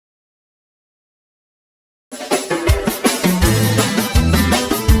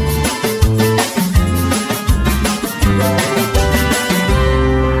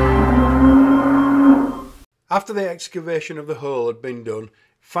After the excavation of the hole had been done,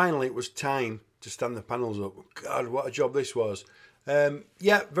 finally it was time to stand the panels up. God, what a job this was.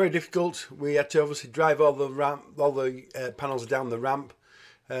 Yeah, very difficult. We had to obviously drive all the panels down the ramp,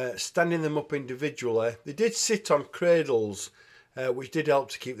 standing them up individually. They did sit on cradles, which did help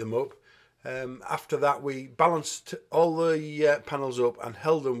to keep them up. After that, we balanced all the panels up and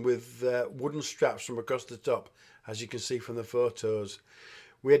held them with wooden straps from across the top, as you can see from the photos.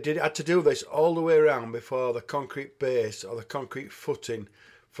 We had to do this all the way around before the concrete base or the concrete footing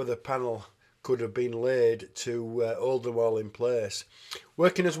for the panel could have been laid to hold them all in place.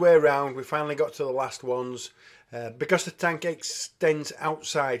 Working his way around, we finally got to the last ones. Because the tank extends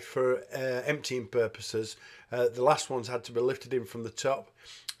outside for emptying purposes, the last ones had to be lifted in from the top.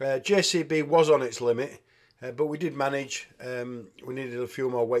 JCB was on its limit, but we did manage. We needed a few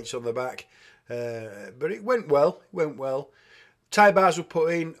more weights on the back, but it went well. Tie bars were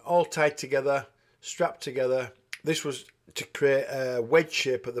put in, all tied together, strapped together. This was to create a wedge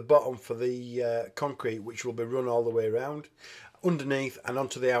shape at the bottom for the concrete, which will be run all the way around, underneath and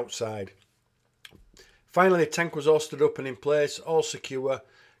onto the outside. Finally, the tank was all stood up and in place, all secure.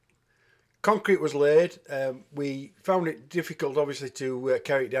 Concrete was laid. We found it difficult, obviously, to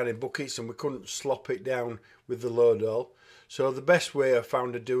carry it down in buckets, and we couldn't slop it down with the load all. So the best way I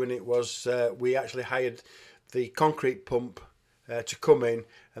found of doing it was we actually hired the concrete pump to come in,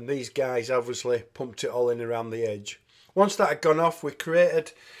 and these guys obviously pumped it all in around the edge. Once that had gone off, we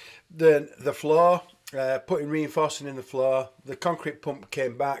created the floor, putting reinforcing in the floor. The concrete pump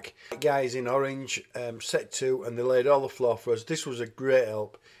came back. The guys in orange set to, and they laid all the floor for us. This was a great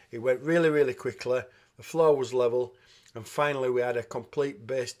help. It went really quickly. The floor was level, and finally we had a complete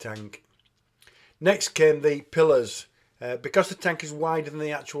base tank. Next came the pillars. Because the tank is wider than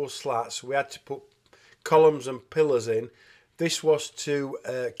the actual slats, we had to put columns and pillars in. This was to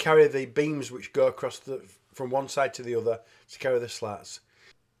carry the beams which go across from one side to the other to carry the slats.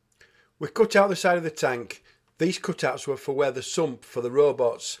 We cut out the side of the tank. These cutouts were for where the sump for the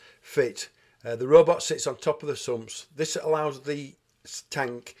robots fit. The robot sits on top of the sumps. This allows the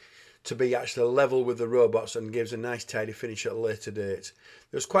tank to be actually level with the robots and gives a nice tidy finish at a later date.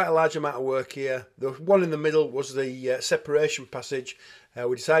 There was quite a large amount of work here. The one in the middle was the separation passage.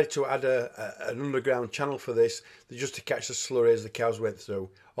 We decided to add an underground channel for this, just to catch the slurry as the cows went through,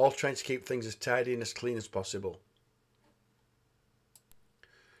 all trying to keep things as tidy and as clean as possible.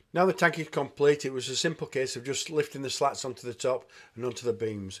 Now the tank is complete, it was a simple case of just lifting the slats onto the top and onto the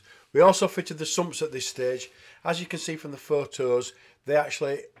beams. We also fitted the sumps at this stage. As you can see from the photos, they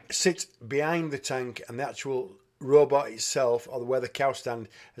actually sit behind the tank, and the actual robot itself, or where the cow stand,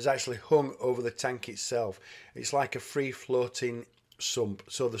 is actually hung over the tank itself. It's like a free floating sump,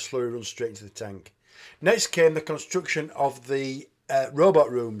 so the slurry runs straight into the tank. Next came the construction of the robot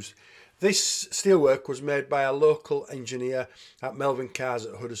rooms. This steelwork was made by a local engineer at Melvin Cars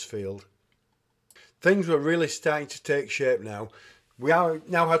at Huddersfield. Things were really starting to take shape now. We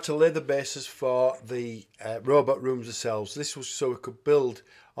now had to lay the bases for the robot rooms themselves. This was so we could build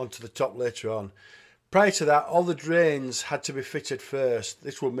onto the top later on. Prior to that, all the drains had to be fitted first.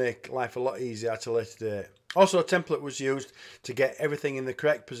 This will make life a lot easier at a later date. Also, a template was used to get everything in the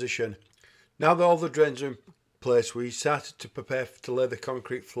correct position. Now that all the drains are in place, we started to prepare to lay the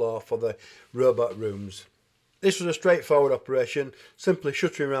concrete floor for the robot rooms. This was a straightforward operation, simply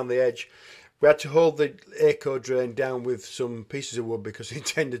shuttering around the edge. We had to hold the echo drain down with some pieces of wood because it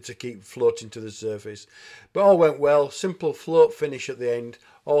intended to keep floating to the surface. But all went well, simple float finish at the end,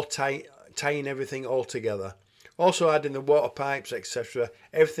 all tying everything all together. Also adding the water pipes, etc.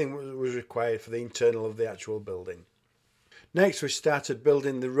 Everything was required for the internal of the actual building. Next, we started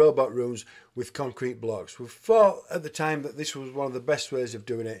building the robot rooms with concrete blocks. We thought at the time that this was one of the best ways of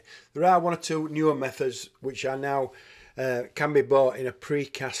doing it. There are one or two newer methods which are now can be bought in a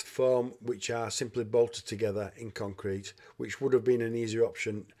precast form, which are simply bolted together in concrete, which would have been an easier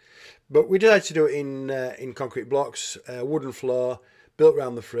option. But we decided to do it in concrete blocks, wooden floor, built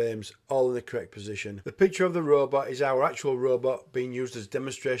around the frames, all in the correct position. The picture of the robot is our actual robot being used as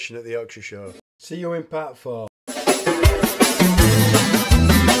demonstration at the Yorkshire Show. See you in part 4.